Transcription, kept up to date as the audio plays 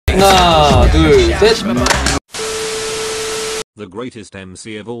하나, 둘, 셋. The greatest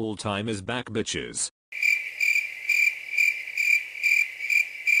MC of all time is back, bitches.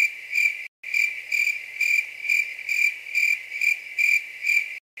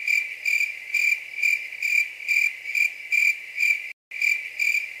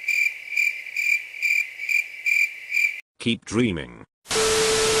 Keep dreaming.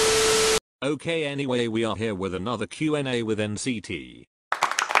 Okay, anyway, we are here with another Q&A with NCT.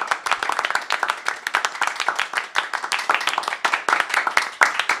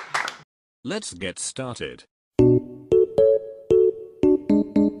 Let's get started.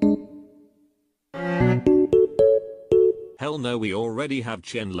 Hell no, we already have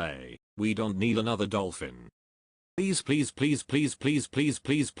chenle. We don't need another dolphin. Please, please, please, please, please, please,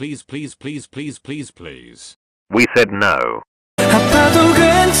 please, please, please, please, please, please, please. We said no. 아파도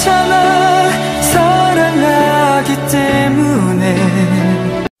괜찮아 사랑하기 때문에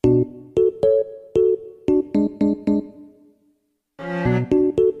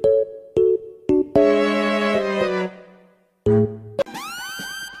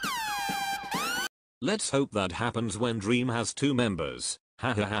Let's hope that happens when Dream has 2 members.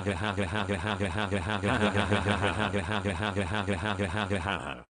 I'm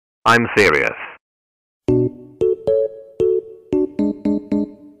serious.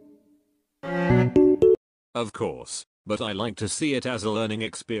 Of course, but I like to see it as a learning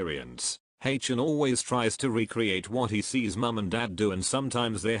experience. Haechan always tries to recreate what he sees mum and dad do, and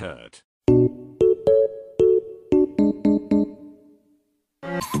sometimes they hurt.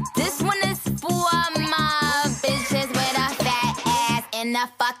 This one is for my bitches with a fat ass in the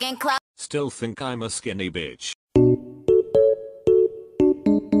fucking club. Still think I'm a skinny bitch.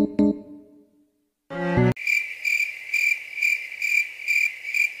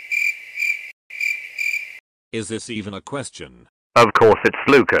 Is this even a question? Of course it's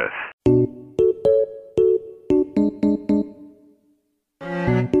Lucas.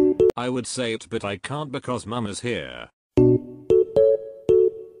 I would say it, but I can't because mum is here.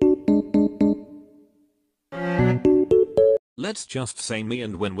 Let's just say me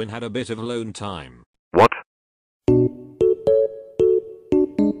and Win-Win had a bit of alone time. What?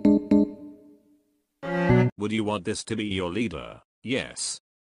 Would you want this to be your leader? Yes.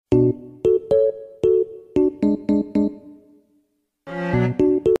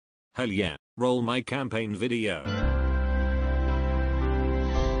 Hell yeah, roll my campaign video.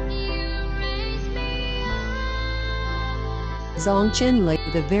 Chenle,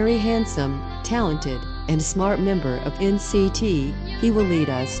 the very handsome, talented, and smart member of NCT, he will lead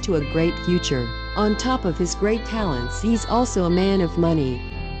us to a great future. On top of his great talents, he's also a man of money.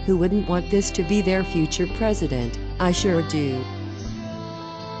 Who wouldn't want this to be their future president? I sure do.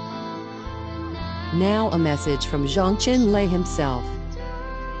 Now a message from Chenle himself.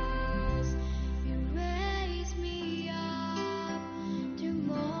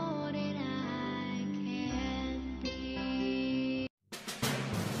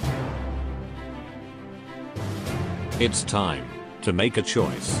 It's time to make a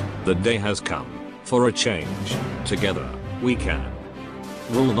choice. The day has come for a change. Together, we can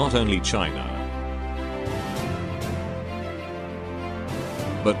rule not only China,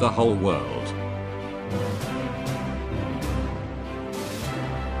 but the whole world.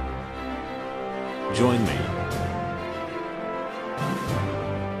 Join me.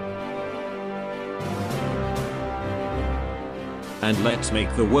 And let's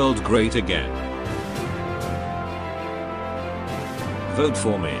make the world great again. Vote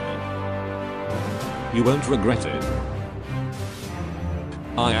for me. You won't regret it.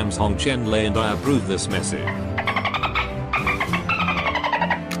 I am Chenle and I approve this message.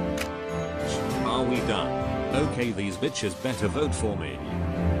 Are we done? Okay, these bitches better vote for me.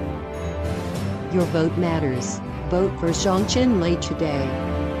 Your vote matters. Vote for Chenle today.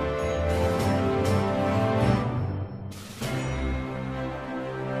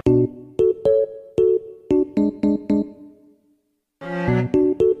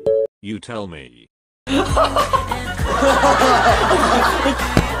 You tell me.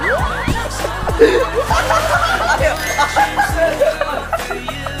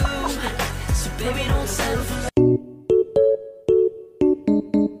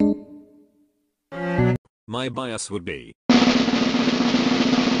 My bias would be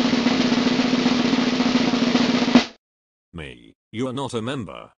me. You are not a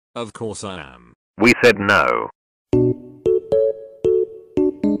member. Of course I am. We said no.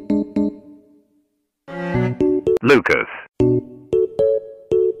 Lucas.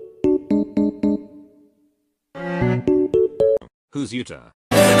 Who's Utah?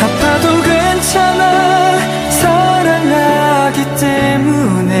 아파도 괜찮아 사랑하기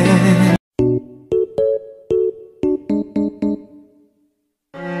때문에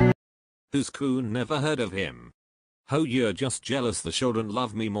Who's Coon? Never heard of him. Ho, you're just jealous the children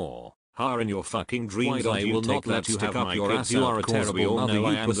love me more. Ha, in your fucking dreams I will not let you have my kids. You are a terrible mother. You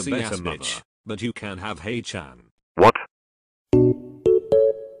am the better mother. But you can have Hey-chan. What?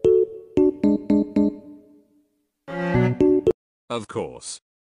 Of course.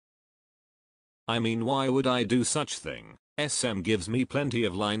 I mean, why would I do such thing? SM gives me plenty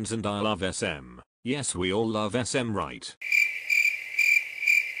of lines and I love SM. Yes, we all love SM, right?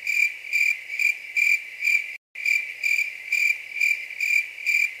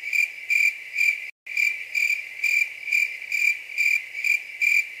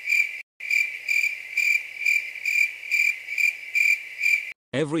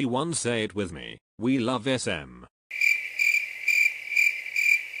 Everyone say it with me. We love SM.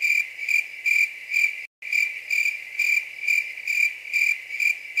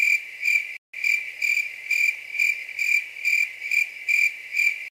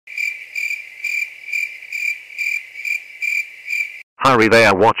 Hurry, they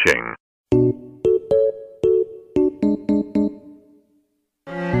are watching.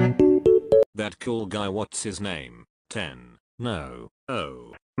 That cool guy, what's his name? 10. No.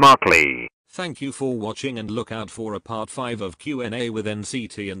 Oh. Mark Lee. Thank you for watching and look out for a part 5 of Q&A with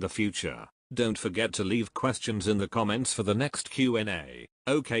NCT in the future. Don't forget to leave questions in the comments for the next Q&A.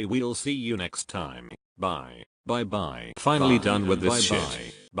 Okay, we'll see you next time. Bye. Bye bye. Finally done with this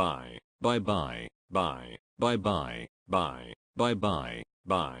shit. Bye. Bye bye. Bye. Bye bye. Bye. Bye bye.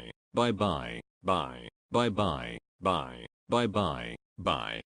 Bye. Bye bye. Bye. Bye bye. Bye. Bye bye.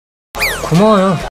 Bye. 고마워요.